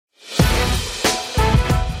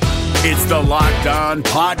It's the Locked On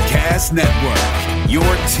Podcast Network, your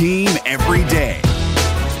team every day.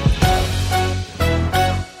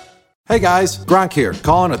 Hey guys, Gronk here,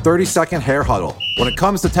 calling a 30-second hair huddle. When it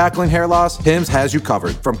comes to tackling hair loss, Hims has you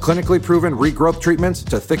covered. From clinically proven regrowth treatments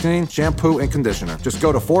to thickening, shampoo, and conditioner. Just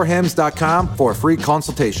go to 4hims.com for a free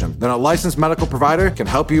consultation. Then a licensed medical provider can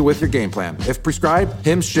help you with your game plan. If prescribed,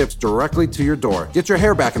 Hims ships directly to your door. Get your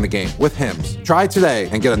hair back in the game with Hims. Try today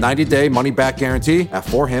and get a 90-day money-back guarantee at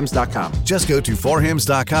 4hims.com. Just go to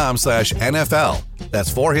 4hims.com/NFL.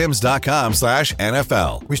 That's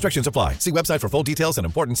 4hims.com/NFL. Restrictions apply. See website for full details and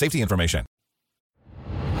important safety information.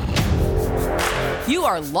 You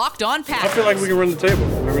are Locked On Packers. I feel like we can run the table.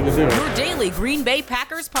 We're going to do it. Your daily Green Bay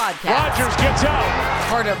Packers podcast. Rodgers gets out.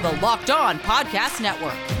 Part of the Locked On Podcast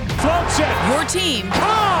Network. Floats it. Your team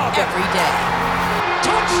every day.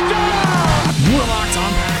 Touchdown! We're Locked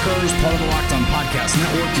On Packers, part of the Locked On Podcast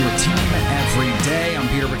Network, your team every day. I'm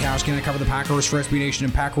Peter Bukowski, and I cover the Packers for SB Nation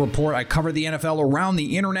and Packer Report. I cover the NFL around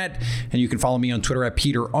the internet, and you can follow me on Twitter at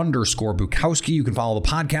Peter_Bukowski. You can follow the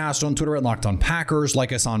podcast on Twitter at Locked On Packers.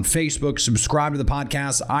 Like us on Facebook. Subscribe to the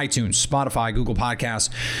podcast, iTunes, Spotify, Google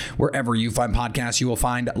Podcasts. Wherever you find podcasts, you will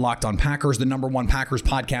find Locked On Packers, the #1 Packers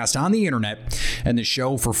podcast on the internet, and the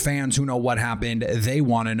show for fans who know what happened. They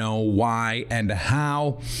want to know why and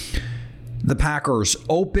how. The Packers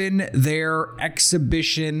open their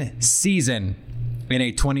exhibition season in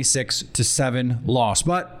a 26-7 loss.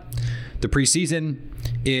 But the preseason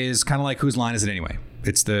is kind of like whose line is it anyway?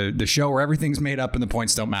 It's the show where everything's made up and the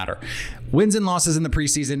points don't matter. Wins and losses in the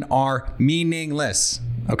preseason are meaningless.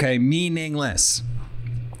 Okay, meaningless.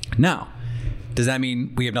 Now, does that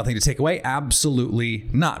mean we have nothing to take away? Absolutely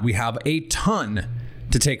not. We have a ton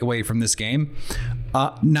to take away from this game.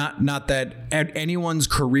 Not that anyone's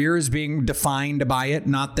career is being defined by it.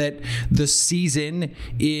 Not that the season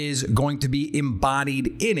is going to be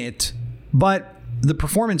embodied in it. But the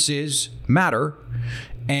performances matter.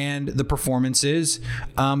 And the performances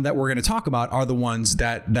that we're going to talk about are the ones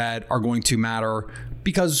that are going to matter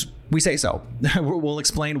because we say so. We'll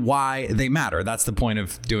explain why they matter. That's the point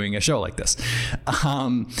of doing a show like this.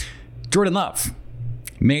 Jordon Love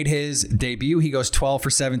made his debut. He goes 12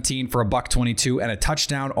 for 17 for $122 and a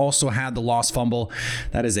touchdown. Also had the lost fumble.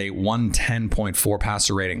 That is a 110.4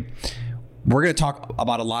 passer rating. We're going to talk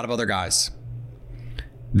about a lot of other guys.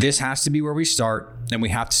 This has to be where we start, and we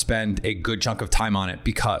have to spend a good chunk of time on it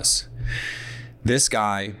because this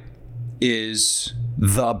guy is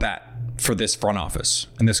the bet for this front office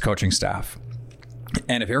and this coaching staff.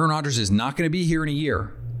 And if Aaron Rodgers is not going to be here in a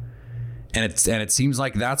year, and it seems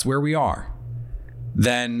like that's where we are,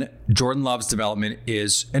 then Jordon Love's development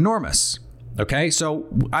is enormous. Okay, so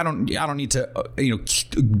I don't need to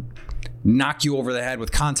knock you over the head with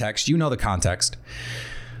context. You know the context.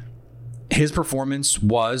 His performance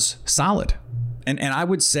was solid, and I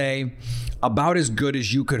would say about as good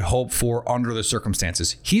as you could hope for under the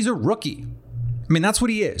circumstances. He's a rookie. I mean, that's what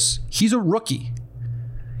he is. He's a rookie.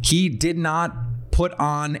 He did not put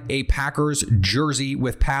on a Packers jersey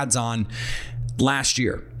with pads on last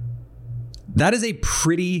year. That is a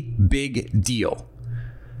pretty big deal.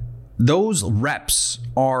 Those reps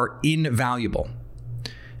are invaluable.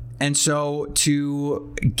 And so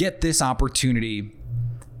to get this opportunity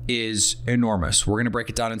is enormous. We're going to break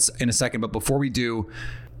it down in a second. But before we do,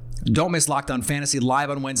 don't miss Locked On Fantasy live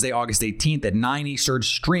on Wednesday, August 18th at 9 Eastern,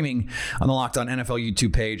 streaming on the Locked On NFL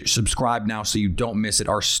YouTube page. Subscribe now so you don't miss it.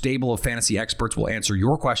 Our stable of fantasy experts will answer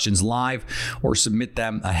your questions live or submit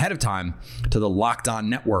them ahead of time to the Locked On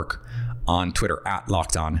Network on Twitter at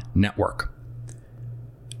Locked On Network.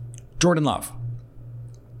 Jordon Love.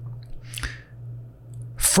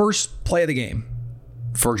 First play of the game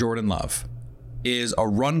for Jordon Love is a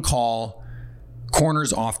run call,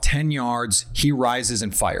 corners off 10 yards. He rises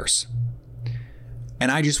and fires.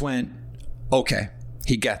 And I just went, okay,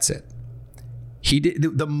 he gets it.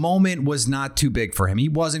 The moment was not too big for him. He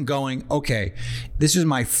wasn't going, okay, this is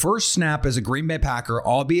my first snap as a Green Bay Packer,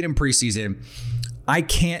 albeit in preseason. I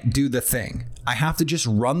can't do the thing. I have to just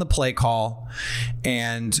run the play call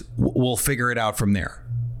and we'll figure it out from there.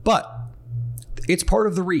 But it's part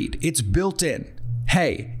of the read. It's built in.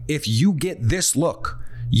 Hey, if you get this look,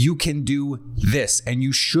 you can do this and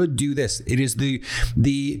you should do this. It is the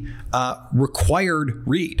required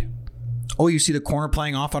read. Oh, you see the corner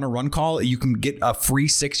playing off on a run call? You can get a free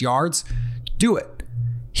 6 yards? Do it.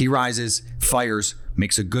 He rises, fires,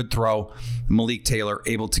 makes a good throw. Malik Taylor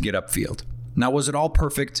able to get upfield. Now, was it all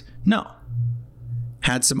perfect? No.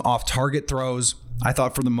 Had some off-target throws. I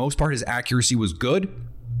thought for the most part his accuracy was good.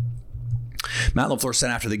 Matt LaFleur said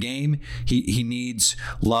after the game, he needs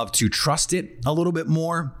Love to trust it a little bit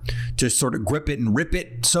more, to sort of grip it and rip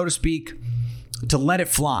it, so to speak, to let it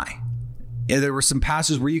fly. There were some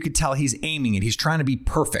passes where you could tell he's aiming it. He's trying to be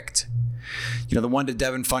perfect. The one to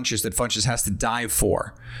Devin Funchess that Funchess has to dive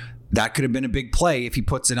for. That could have been a big play if he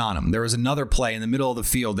puts it on him. There was another play in the middle of the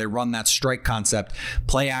field. They run that strike concept,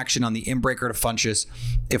 play action on the inbreaker to Funchess.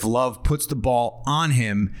 If Love puts the ball on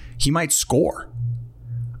him, he might score.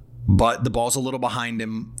 But the ball's a little behind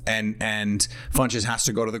him, and Funchess has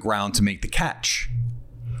to go to the ground to make the catch.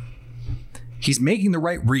 He's making the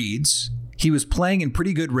right reads. He was playing in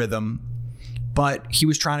pretty good rhythm, but he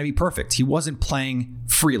was trying to be perfect. He wasn't playing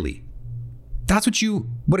freely. That's what you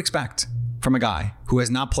would expect from a guy who has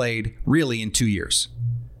not played really in 2 years.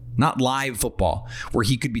 Not live football where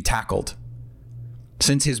he could be tackled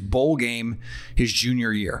since his bowl game his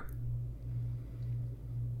junior year.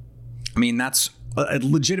 I mean, that's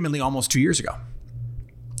legitimately almost 2 years ago.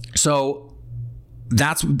 So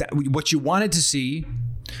that's what you wanted to see,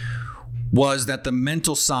 was that the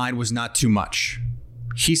mental side was not too much.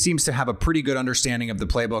 He seems to have a pretty good understanding of the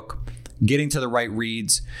playbook, getting to the right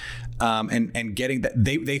reads, and getting that.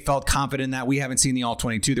 They felt confident in that. We haven't seen the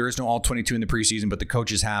All-22. There is no All-22 in the preseason, but the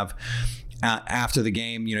coaches have. After the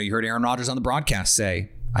game, you heard Aaron Rodgers on the broadcast say,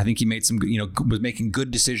 I think he made some, was making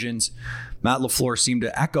good decisions. Matt LaFleur seemed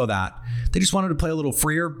to echo that. They just wanted to play a little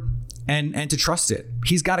freer and to trust it.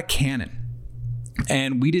 He's got a cannon.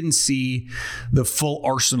 And we didn't see the full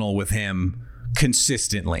arsenal with him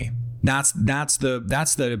consistently. That's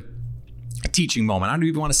the teaching moment. I don't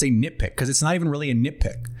even want to say nitpick, because it's not even really a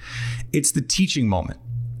nitpick. It's the teaching moment.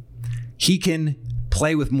 He can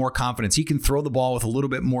play with more confidence. He can throw the ball with a little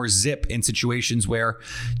bit more zip in situations where,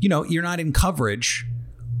 you're not in coverage,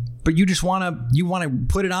 but you just want to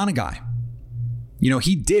put it on a guy.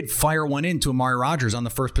 He did fire one into Amari Rodgers on the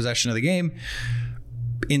first possession of the game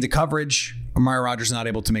into coverage. Amari Rodgers not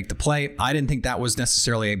able to make the play. I didn't think that was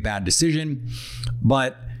necessarily a bad decision,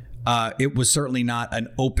 but it was certainly not an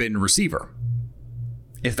open receiver.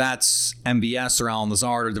 If that's MVS or Allen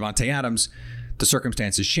Lazard or Devontae Adams, the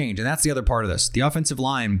circumstances change. And that's the other part of this. The offensive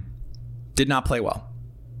line did not play well.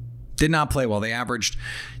 They averaged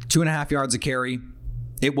 2.5 yards a carry.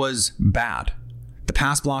 It was bad. The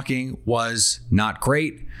pass blocking was not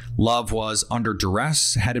great. Love was under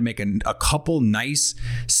duress, had to make a couple nice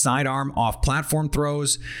sidearm off platform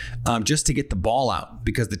throws just to get the ball out,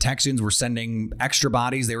 because the Texans were sending extra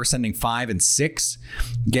bodies. They were sending 5 and 6,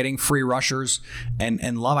 getting free rushers.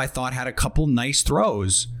 And Love, I thought, had a couple nice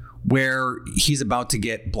throws where he's about to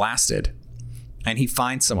get blasted and he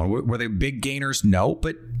finds someone. Were they big gainers? No,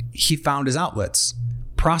 but he found his outlets.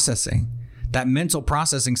 Processing. That mental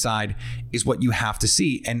processing side is what you have to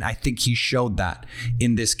see. And I think he showed that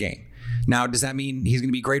in this game. Now, does that mean he's going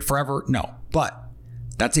to be great forever? No, but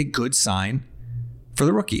that's a good sign for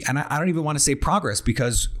the rookie. And I don't even want to say progress,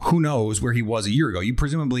 because who knows where he was a year ago.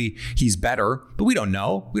 Presumably he's better, but we don't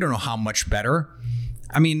know. We don't know how much better.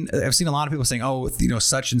 I mean, I've seen a lot of people saying, oh,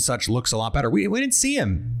 such and such looks a lot better. We didn't see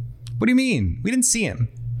him. What do you mean? We didn't see him.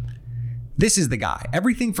 This is the guy.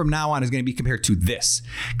 Everything from now on is going to be compared to this,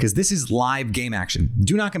 because this is live game action.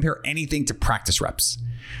 Do not compare anything to practice reps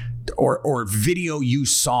or video you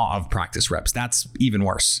saw of practice reps. That's even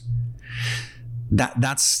worse.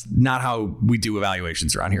 That's not how we do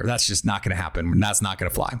evaluations around here. That's just not going to happen. That's not going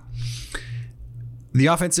to fly. The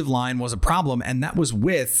offensive line was a problem, and that was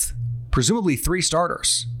with presumably 3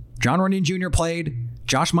 starters. John Runyon Jr. played,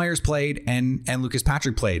 Josh Myers played, and Lucas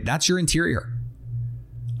Patrick played. That's your interior.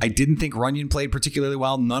 I didn't think Runyon played particularly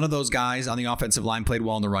well. None of those guys on the offensive line played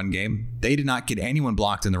well in the run game. They did not get anyone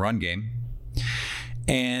blocked in the run game.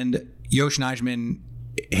 And Yosh Nijman,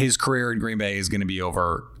 his career in Green Bay is going to be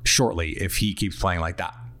over shortly if he keeps playing like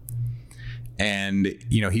that. And,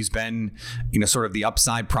 he's been, sort of the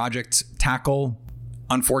upside project tackle.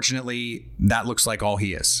 Unfortunately, that looks like all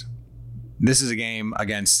he is. This is a game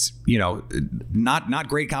against, not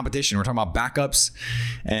great competition. We're talking about backups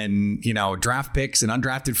and, draft picks and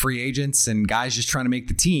undrafted free agents and guys just trying to make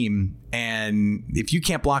the team. And if you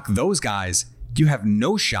can't block those guys, you have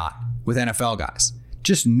no shot with NFL guys.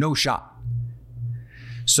 Just no shot.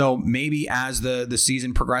 So maybe as the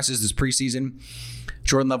season progresses, this preseason,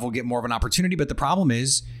 Jordon Love will get more of an opportunity. But the problem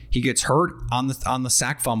is he gets hurt on the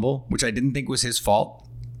sack fumble, which I didn't think was his fault.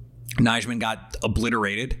 Nijman got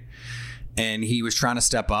obliterated. And he was trying to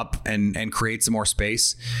step up and create some more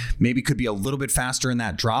space. Maybe could be a little bit faster in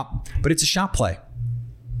that drop, but it's a shot play.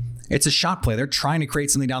 It's a shot play. They're trying to create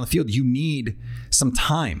something down the field. You need some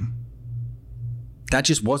time. That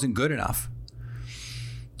just wasn't good enough.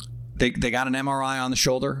 They got an MRI on the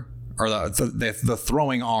shoulder, or the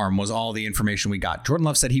throwing arm was all the information we got. Jordon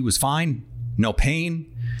Love said he was fine, no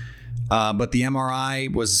pain. But the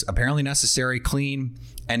MRI was apparently necessary, clean.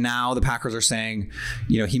 And now the Packers are saying,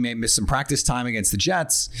 he may miss some practice time against the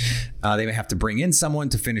Jets. They may have to bring in someone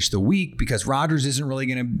to finish the week because Rodgers isn't really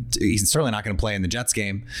he's certainly not going to play in the Jets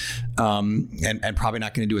game, and probably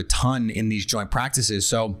not going to do a ton in these joint practices.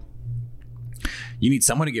 So you need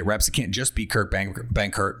someone to get reps. It can't just be Kurt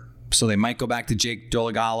Benkert. So they might go back to Jake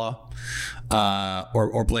Dolegala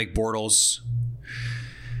or Blake Bortles.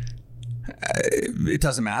 It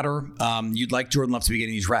doesn't matter. You'd like Jordon Love to be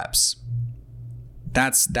getting these reps.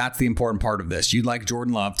 That's the important part of this. You'd like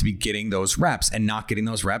Jordon Love to be getting those reps, and not getting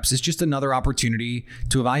those reps is just another opportunity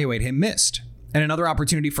to evaluate him missed, and another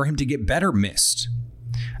opportunity for him to get better missed.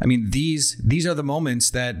 I mean, these are the moments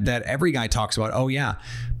that every guy talks about. Oh yeah,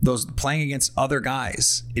 those playing against other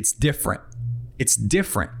guys. It's different. It's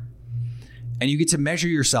different. And you get to measure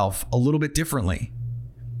yourself a little bit differently.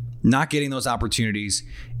 Not getting those opportunities,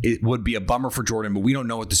 it would be a bummer for Jordan, but we don't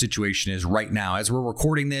know what the situation is right now. As we're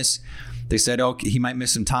recording this, they said, he might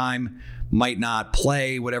miss some time, might not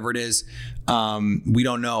play, whatever it is. We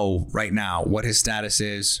don't know right now what his status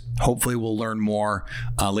is. Hopefully we'll learn more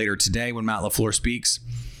later today when Matt LaFleur speaks.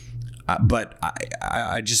 But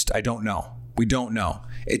I don't know. We don't know.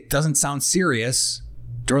 It doesn't sound serious.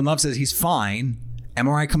 Jordon Love says he's fine.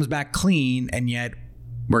 MRI comes back clean, and yet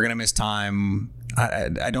we're going to miss time.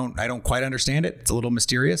 I don't quite understand it. It's a little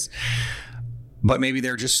mysterious. But maybe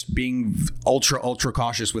they're just being ultra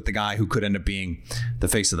cautious with the guy who could end up being the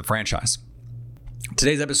face of the franchise.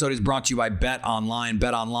 Today's episode is brought to you by Bet Online.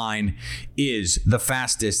 Bet Online is the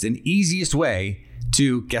fastest and easiest way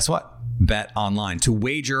to, guess what? Bet Online. To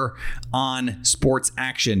wager on sports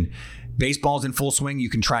action. Baseball's in full swing. You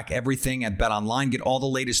can track everything at Bet Online. Get all the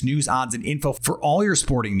latest news, odds, and info for all your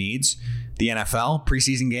sporting needs. The NFL,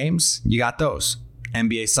 preseason games, you got those.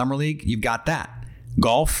 NBA Summer League, you've got that.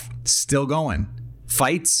 Golf, still going.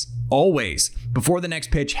 Fights, always. Before the next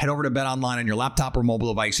pitch, head over to Bet Online on your laptop or mobile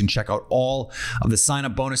device and check out all of the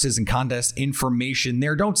sign-up bonuses and contest information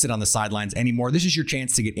there. Don't sit on the sidelines anymore. This is your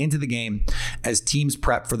chance to get into the game as teams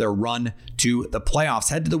prep for their run to the playoffs.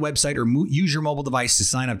 Head to the website or use your mobile device to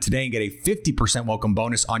sign up today and get a 50% welcome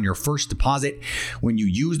bonus on your first deposit when you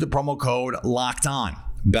use the promo code LOCKEDON.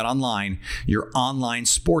 Bet Online, your online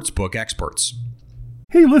sportsbook experts.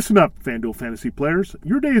 Hey, listen up, FanDuel fantasy players.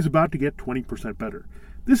 Your day is about to get 20% better.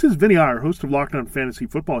 This is Vinny Iyer, host of Locked On Fantasy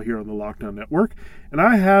Football here on the Locked On Network, and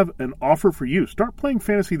I have an offer for you. Start playing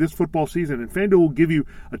fantasy this football season, and FanDuel will give you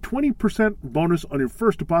a 20% bonus on your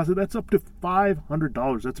first deposit. That's up to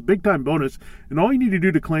 $500. That's a big-time bonus, and all you need to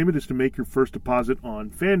do to claim it is to make your first deposit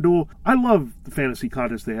on FanDuel. I love the fantasy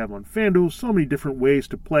contests they have on FanDuel. So many different ways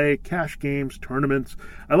to play, cash games, tournaments.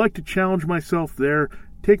 I like to challenge myself there.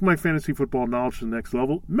 Take my fantasy football knowledge to the next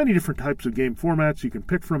level. Many different types of game formats you can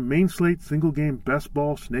pick from: main slate, single game, best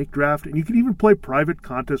ball, snake draft, and you can even play private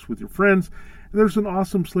contests with your friends. And there's an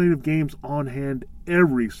awesome slate of games on hand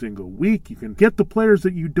every single week. You can get the players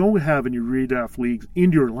that you don't have in your redraft leagues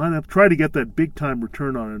into your lineup. Try to get that big-time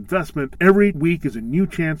return on investment. Every week is a new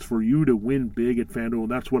chance for you to win big at FanDuel,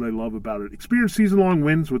 and that's what I love about it. Experience season-long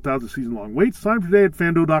wins without the season-long waits. Sign up today at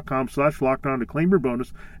FanDuel.com/LockedOn to claim your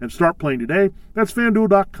bonus and start playing today. That's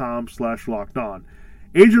FanDuel.com/LockedOn.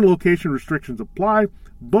 Age and location restrictions apply.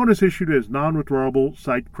 Bonus issued as non-withdrawable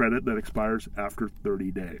site credit that expires after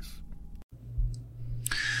 30 days.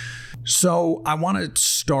 So I want to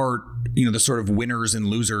start, the sort of winners and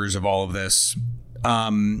losers of all of this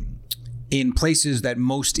in places that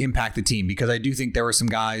most impact the team, because I do think there were some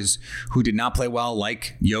guys who did not play well,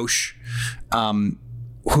 like Yosh,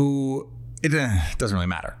 who it doesn't really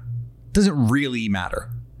matter. It doesn't really matter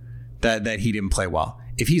that he didn't play well.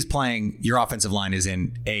 If he's playing, your offensive line is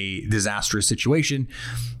in a disastrous situation,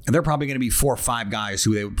 and they're probably going to be 4 or 5 guys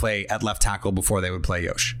who they would play at left tackle before they would play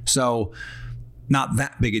Yosh. So not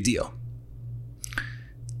that big a deal.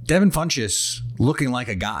 Devin Funchess looking like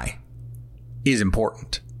a guy is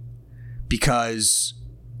important, because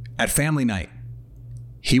at family night,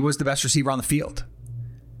 he was the best receiver on the field.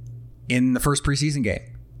 In the first preseason game,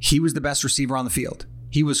 he was the best receiver on the field.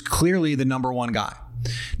 He was clearly the number one guy.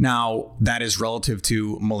 Now, that is relative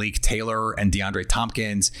to Malik Taylor and DeAndre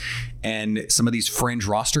Tompkins and some of these fringe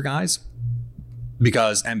roster guys,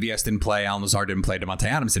 because MVS didn't play, Allen Lazard didn't play, Devontae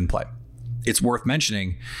Adams didn't play. It's worth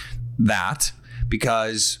mentioning that,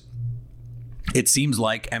 because it seems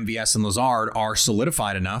like MVS and Lazard are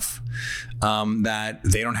solidified enough that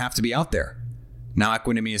they don't have to be out there. Now,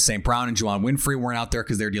 Equanimeous St. Brown and Juwan Winfrey weren't out there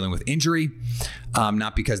because they're dealing with injury,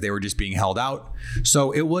 not because they were just being held out.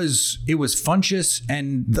 So it was Funchess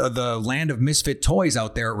and the land of misfit toys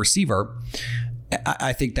out there at receiver.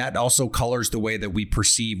 I think that also colors the way that we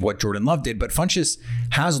perceive what Jordon Love did. But Funchess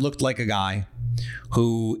has looked like a guy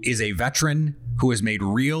who is a veteran who has made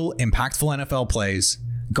real impactful NFL plays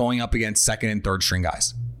going up against second and third string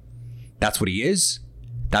guys. That's what he is.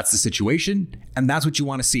 That's the situation. And that's what you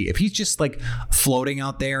want to see. If he's just like floating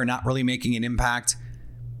out there and not really making an impact,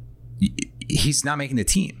 he's not making the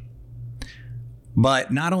team.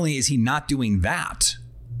 But not only is he not doing that,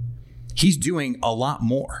 he's doing a lot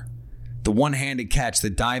more. The one-handed catch,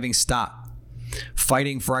 the diving stop,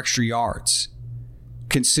 fighting for extra yards,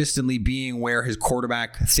 consistently being where his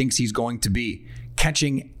quarterback thinks he's going to be,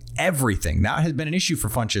 catching everything. That has been an issue for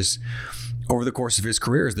Funchess over the course of his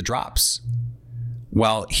career, is the drops.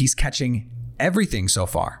 Well, he's catching everything so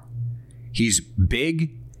far. He's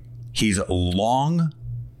big. He's long.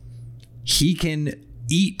 He can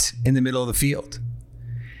eat in the middle of the field.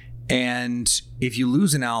 And if you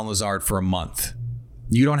lose an Allen Lazard for a month,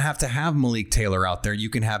 you don't have to have Malik Taylor out there. You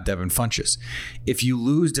can have Devin Funchess. If you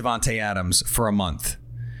lose Devontae Adams for a month,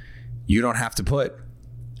 you don't have to put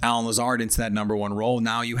Allen Lazard into that number one role.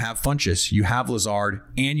 Now you have Funchess, you have Lazard,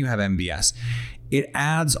 and you have MVS. It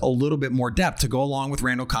adds a little bit more depth to go along with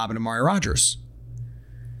Randall Cobb and Amari Rodgers.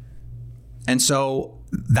 And so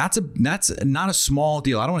that's not a small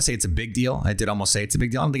deal. I don't want to say it's a big deal. I did almost say it's a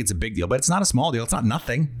big deal. I don't think it's a big deal, but it's not a small deal. It's not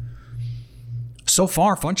nothing. So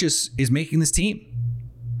far, Funchess is making this team.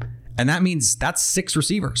 And that means that's 6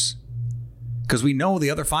 receivers, because we know the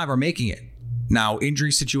other 5 are making it. Now,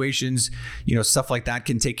 injury situations, stuff like that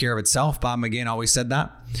can take care of itself. Bob McGinn always said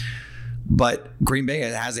that. But Green Bay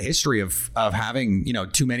has a history of having,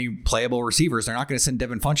 too many playable receivers. They're not going to send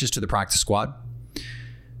Devin Funchess to the practice squad.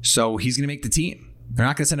 So he's going to make the team. They're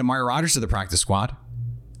not going to send Amari Rodgers to the practice squad.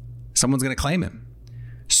 Someone's going to claim him.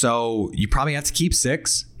 So you probably have to keep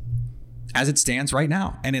 6 as it stands right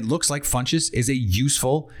now. And it looks like Funchess is a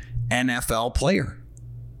useful NFL player.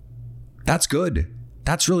 That's good.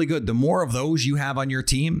 That's really good. The more of those you have on your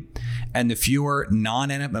team, and the fewer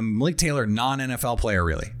non-NFL, Malik Taylor, non-NFL player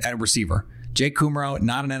really at receiver. Jake Kumro,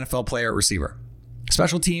 not an NFL player at receiver.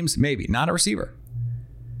 Special teams, maybe, not a receiver.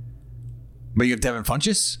 But you have Devin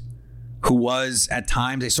Funchess, who was at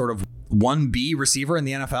times a sort of 1B receiver in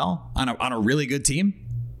the NFL on a really good team.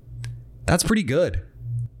 That's pretty good.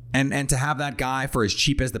 And to have that guy for as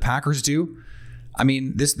cheap as the Packers do, I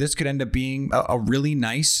mean, this could end up being a really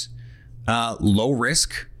nice, low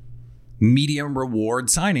risk, medium reward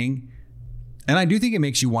signing. And I do think it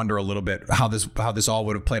makes you wonder a little bit how this all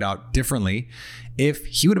would have played out differently if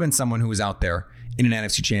he would have been someone who was out there in an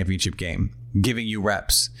NFC Championship game giving you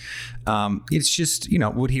reps. It's just,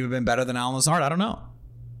 would he have been better than Allen Lazard? I don't know.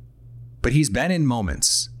 But he's been in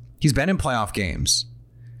moments. He's been in playoff games.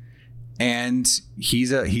 And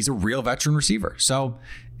he's a real veteran receiver. So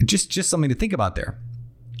just something to think about there.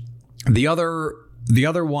 The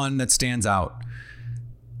other one that stands out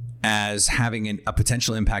as having a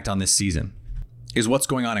potential impact on this season is what's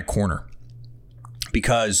going on at corner.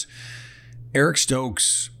 Because Eric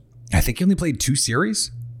Stokes, I think he only played 2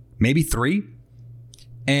 series, maybe 3.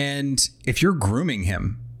 And if you're grooming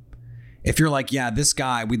him, if you're like, yeah, this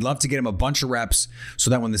guy, we'd love to get him a bunch of reps so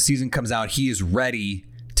that when the season comes out, he is ready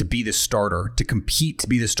to be the starter, to compete to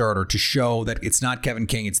be the starter, to show that it's not Kevin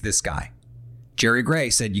King, it's this guy. Jerry Gray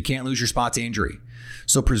said you can't lose your spot to injury.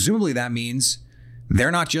 So presumably that means they're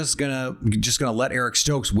not just gonna let Eric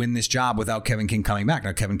Stokes win this job without Kevin King coming back.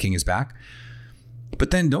 Now Kevin King is back.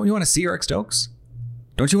 But then don't you want to see Eric Stokes?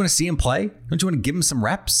 Don't you want to see him play? Don't you want to give him some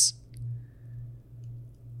reps?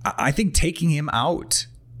 I think taking him out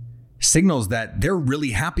signals that they're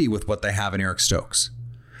really happy with what they have in Eric Stokes.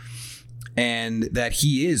 And that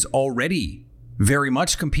he is already very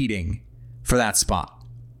much competing for that spot.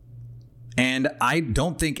 And I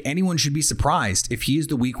don't think anyone should be surprised if he is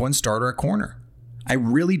the week 1 starter at corner. I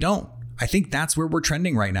really don't. I think that's where we're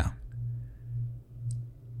trending right now.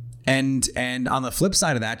 And on the flip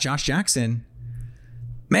side of that, Josh Jackson,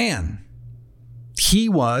 man, he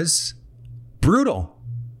was brutal.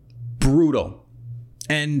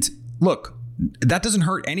 And look, that doesn't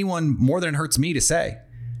hurt anyone more than it hurts me to say.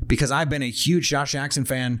 Because I've been a huge Josh Jackson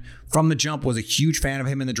fan from the jump, was a huge fan of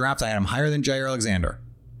him in the draft. I had him higher than Jair Alexander.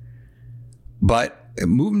 But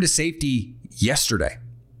move him to safety yesterday.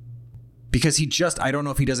 Because I don't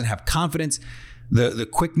know if he doesn't have confidence. The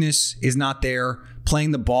quickness is not there.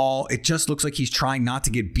 Playing the ball, it just looks like he's trying not to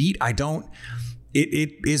get beat.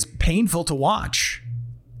 It is painful to watch.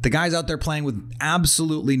 The guy's out there playing with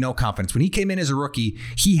absolutely no confidence. When he came in as a rookie,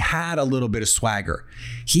 he had a little bit of swagger.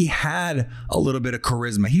 He had a little bit of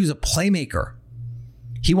charisma. He was a playmaker.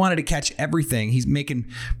 He wanted to catch everything. He's making,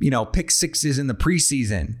 pick sixes in the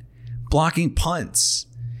preseason, blocking punts.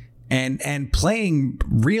 and playing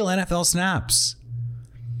real NFL snaps.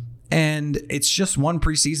 And it's just one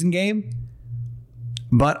preseason game.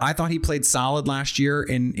 But I thought he played solid last year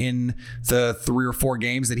in the 3 or 4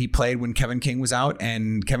 games that he played when Kevin King was out.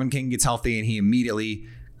 And Kevin King gets healthy and he immediately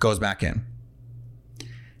goes back in.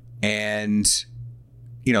 And,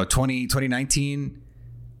 2019,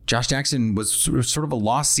 Josh Jackson was sort of a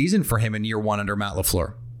lost season for him in year 1 under Matt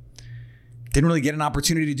LaFleur. Didn't really get an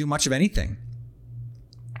opportunity to do much of anything.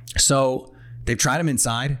 So they've tried him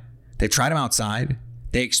inside. They've tried him outside.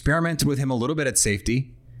 They experimented with him a little bit at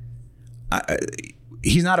safety.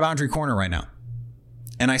 He's not a boundary corner right now.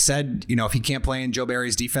 And I said, if he can't play in Joe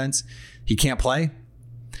Barry's defense, he can't play.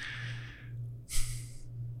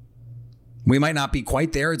 We might not be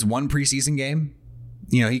quite there. It's one preseason game.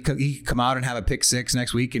 He could come out and have a pick 6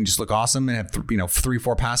 next week and just look awesome and have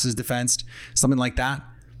 3-4 passes defensed, something like that.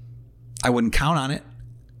 I wouldn't count on it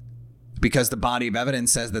because the body of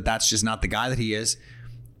evidence says that that's just not the guy that he is.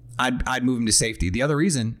 I'd move him to safety. The other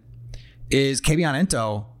reason is Kavion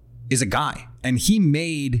Ento is a guy, and he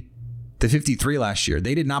made the 53 last year.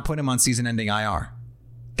 They did not put him on season-ending IR.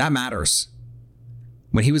 That matters.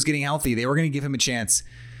 When he was getting healthy, they were going to give him a chance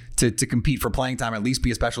to compete for playing time, at least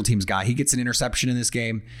be a special teams guy. He gets an interception in this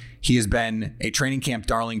game. He has been a training camp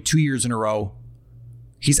darling 2 years in a row.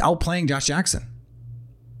 He's outplaying Josh Jackson.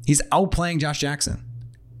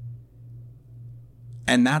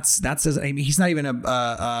 And he's not even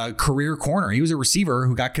a career corner. He was a receiver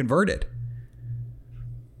who got converted.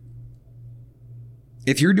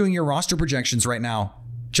 If you're doing your roster projections right now,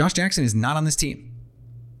 Josh Jackson is not on this team.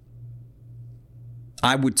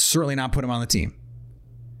 I would certainly not put him on the team.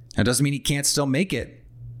 That doesn't mean he can't still make it.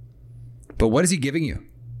 But what is he giving you?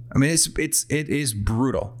 I mean, it is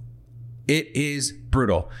brutal. It is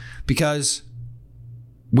brutal because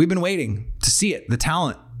we've been waiting to see it. The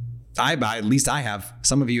talent. At least I have.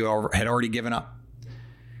 Some of you had already given up.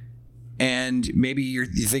 And maybe you're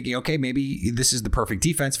thinking, okay, maybe this is the perfect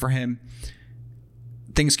defense for him.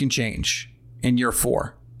 Things can change in year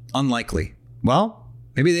 4. Unlikely. Well,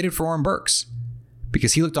 maybe they did for Oren Burks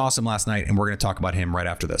because he looked awesome last night, and we're going to talk about him right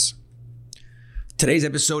after this. Today's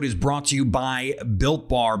episode is brought to you by Built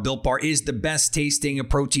Bar. Built Bar is the best tasting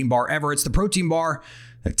protein bar ever. It's the protein bar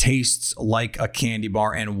that tastes like a candy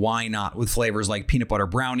bar, and why not? With flavors like peanut butter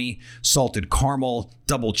brownie, salted caramel,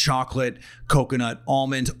 double chocolate, coconut,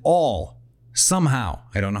 almond, all somehow,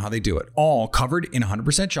 I don't know how they do it, all covered in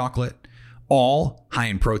 100% chocolate, all high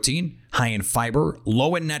in protein, high in fiber,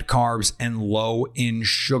 low in net carbs, and low in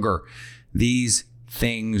sugar. These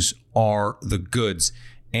things are the goods.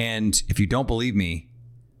 And if you don't believe me,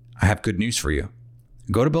 I have good news for you.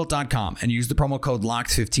 Go to Built.com and use the promo code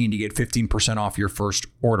LOCKED15 to get 15% off your first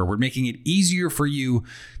order. We're making it easier for you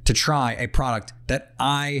to try a product that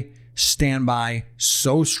I stand by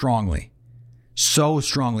so strongly. So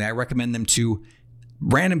strongly. I recommend them to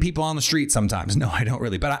random people on the street sometimes. No, I don't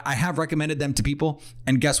really. But I have recommended them to people.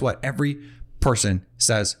 And guess what? Every person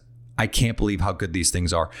says, I can't believe how good these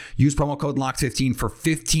things are. Use promo code LOCKED15 for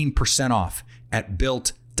 15% off at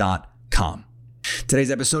Built.com. Today's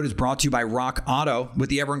episode is brought to you by Rock Auto. With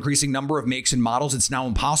the ever-increasing number of makes and models, it's now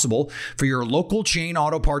impossible for your local chain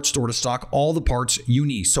auto parts store to stock all the parts you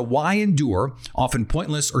need. So why endure often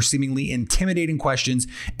pointless or seemingly intimidating questions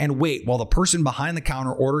and wait while the person behind the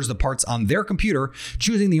counter orders the parts on their computer,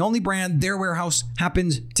 choosing the only brand their warehouse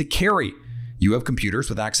happens to carry? You have computers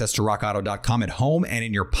with access to rockauto.com at home and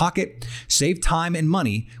in your pocket. Save time and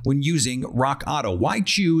money when using Rock Auto. Why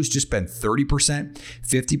choose to spend 30%,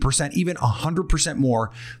 50%, even 100%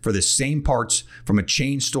 more for the same parts from a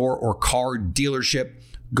chain store or car dealership?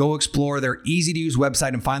 Go explore their easy-to-use website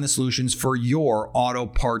and find the solutions for your auto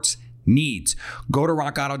parts needs. Go to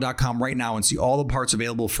rockauto.com right now and see all the parts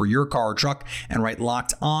available for your car or truck and write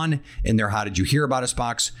Locked On in their How Did You Hear About Us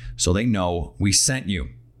box so they know we sent you.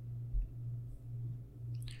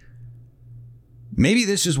 Maybe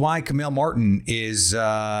this is why Camille Martin is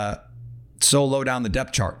so low down the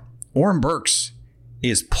depth chart. Oren Burks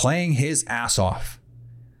is playing his ass off.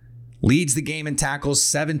 Leads the game in tackles,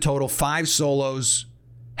 7 total, 5 solos,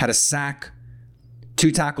 had a sack,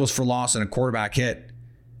 2 tackles for loss, and a quarterback hit.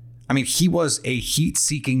 I mean, he was a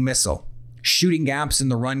heat-seeking missile, shooting gaps in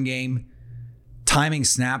the run game, timing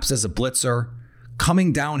snaps as a blitzer,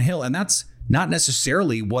 coming downhill. And that's not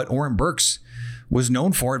necessarily what Oren Burks was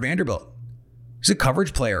known for at Vanderbilt. He's a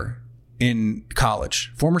coverage player in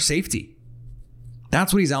college, former safety.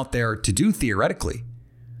 That's what he's out there to do theoretically.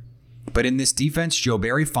 But in this defense, Joe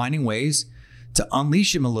Barry finding ways to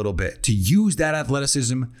unleash him a little bit, to use that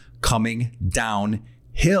athleticism coming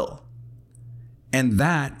downhill. And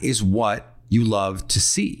that is what you love to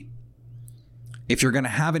see. if you're going to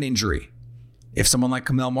have an injury, if someone like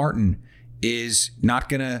Camille Martin is not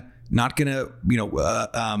gonna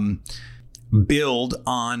build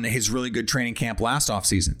on his really good training camp last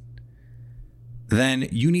offseason, then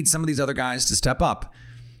you need some of these other guys to step up.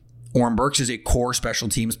 Oren Burks is a core special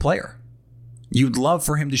teams player. You'd love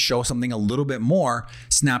for him to show something a little bit more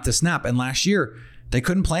snap to snap. And last year, they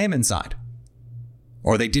couldn't play him inside,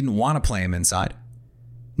 or they didn't want to play him inside.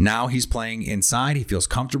 Now he's playing inside. He feels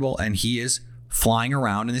comfortable, and he is flying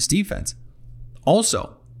around in this defense.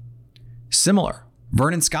 Also, similar,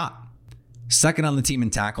 Vernon Scott, second on the team in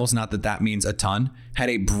tackles. Not that that means a ton. Had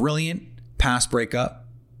a brilliant pass breakup,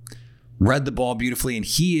 read the ball beautifully, and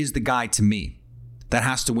he is the guy to me that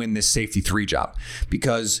has to win this safety 3 job,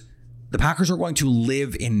 because the Packers are going to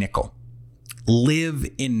live in nickel.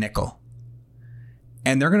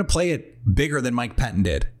 And they're going to play it bigger than Mike Pettin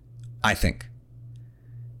did, I think.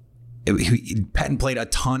 Pettin played a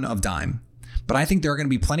ton of dime. But I think there are going to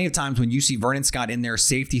be plenty of times when you see Vernon Scott in there,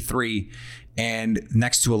 safety 3, and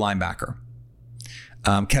next to a linebacker.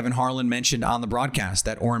 Kevin Harlan mentioned on the broadcast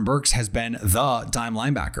that Oren Burks has been the dime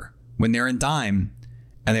linebacker. When they're in dime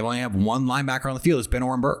and they only have one linebacker on the field, it's been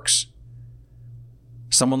Oren Burks.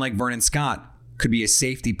 Someone like Vernon Scott could be a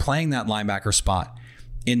safety playing that linebacker spot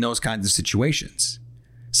in those kinds of situations.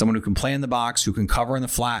 Someone who can play in the box, who can cover in the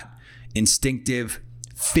flat, instinctive,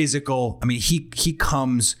 physical. I mean, he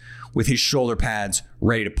comes with his shoulder pads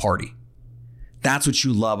ready to party. That's what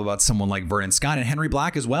you love about someone like Vernon Scott and Henry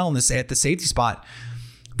Black as well at the safety spot.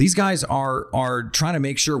 These guys are trying to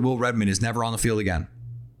make sure Will Redmond is never on the field again.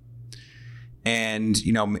 And,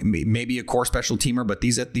 maybe a core special teamer, but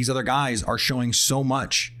these other guys are showing so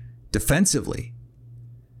much defensively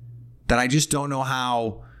that I just don't know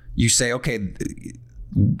how you say, okay,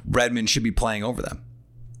 Redmond should be playing over them.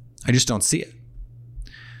 I just don't see it.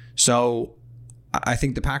 So I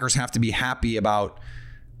think the Packers have to be happy about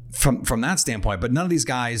from that standpoint. But none of these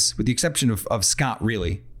guys, with the exception of Scott,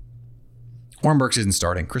 really. Oren Burks isn't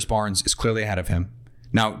starting. Chris Barnes is clearly ahead of him.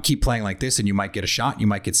 Now, keep playing like this and you might get a shot. You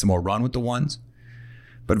might get some more run with the ones.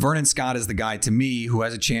 But Vernon Scott is the guy, to me, who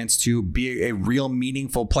has a chance to be a real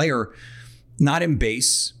meaningful player, not in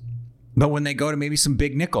base, but when they go to maybe some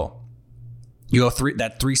big nickel. You go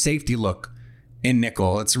that 3 safety look in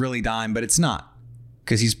nickel. It's really dime, but it's not,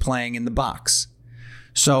 because he's playing in the box.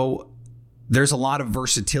 So there's a lot of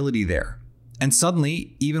versatility there. And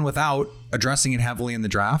suddenly, even without addressing it heavily in the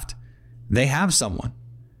draft, they have someone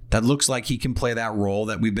that looks like he can play that role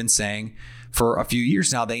that we've been saying for a few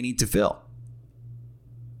years now they need to fill.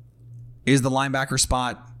 Is the linebacker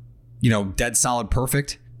spot, dead solid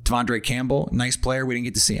perfect? Devondre Campbell, nice player. We didn't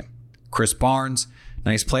get to see him. Chris Barnes,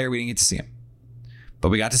 nice player. We didn't get to see him. But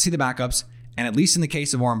we got to see the backups. And at least in the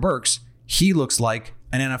case of Oren Burks, he looks like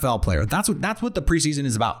an NFL player. That's what the preseason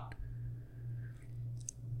is about.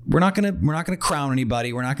 We're not gonna crown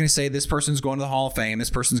anybody. We're not gonna say this person's going to the Hall of Fame. This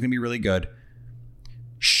person's gonna be really good.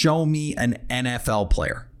 Show me an NFL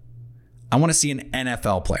player. I want to see an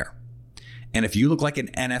NFL player. And if you look like an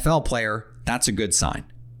NFL player, that's a good sign.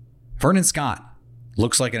 Vernon Scott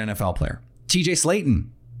looks like an NFL player. TJ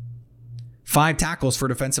Slayton, 5 tackles for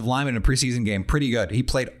defensive lineman in a preseason game. Pretty good. He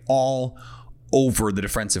played all over the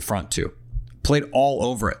defensive front too. Played all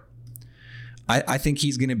over it. I think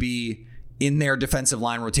he's going to be in their defensive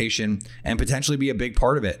line rotation and potentially be a big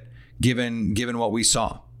part of it, given what we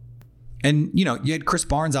saw. And, you had Chris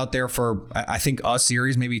Barnes out there for, I think, a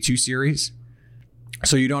series, maybe 2 series.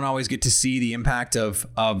 So you don't always get to see the impact of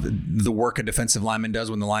the work a defensive lineman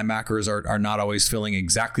does when the linebackers are not always filling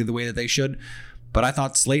exactly the way that they should. But I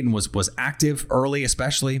thought Slayton was active early,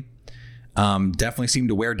 especially. Definitely seemed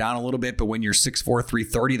to wear down a little bit. But when you're 6'4",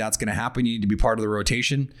 330, that's going to happen. You need to be part of the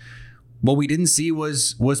rotation. What we didn't see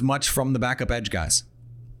was much from the backup edge guys.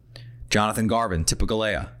 Jonathan Garvin,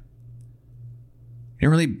 Tipagalea.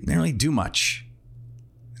 Didn't really do much.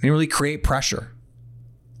 Didn't really create pressure.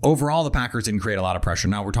 Overall, the Packers didn't create a lot of pressure.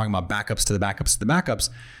 Now we're talking about backups to the backups to the backups,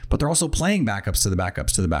 but they're also playing backups to the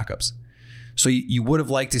backups to the backups. So you would have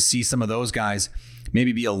liked to see some of those guys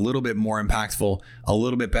maybe be a little bit more impactful, a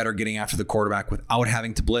little bit better getting after the quarterback without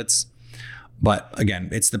having to blitz. But again,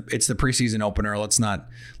 it's the preseason opener. Let's not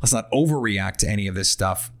overreact to any of this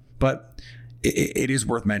stuff. But it is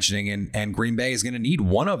worth mentioning, and Green Bay is going to need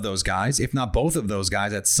one of those guys, if not both of those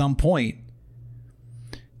guys, at some point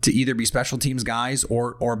to either be special teams guys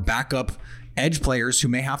or backup edge players who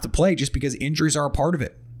may have to play just because injuries are a part of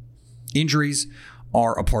it. Injuries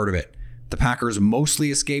are a part of it. The Packers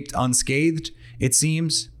mostly escaped unscathed, it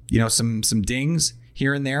seems. Some dings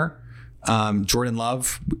here and there. Jordon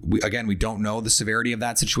Love, we don't know the severity of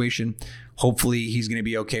that situation. Hopefully he's going to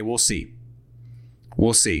be okay. We'll see.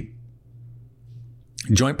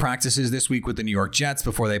 Joint practices this week with the New York Jets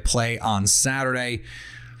before they play on Saturday.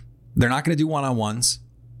 They're not going to do one-on-ones,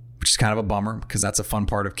 which is kind of a bummer because that's a fun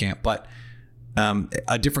part of camp, but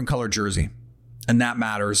a different color jersey. And that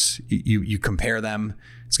matters. You compare them.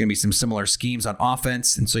 It's going to be some similar schemes on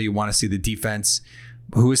offense. And so you want to see the defense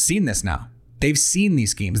who has seen this now. They've seen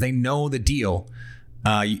these schemes. They know the deal.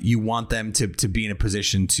 You want them to be in a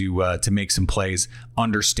position to make some plays,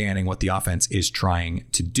 understanding what the offense is trying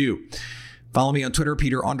to do. Follow me on Twitter,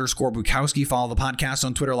 Peter_Bukowski. Follow the podcast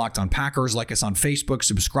on Twitter, Locked On Packers. Like us on Facebook.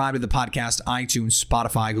 Subscribe to the podcast, iTunes,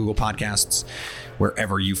 Spotify, Google Podcasts.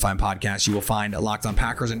 Wherever you find podcasts, you will find Locked On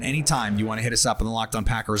Packers. And anytime you want to hit us up on the Locked On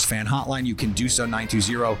Packers fan hotline, you can do so,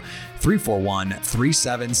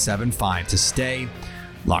 920-341-3775 to stay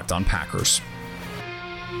Locked On Packers.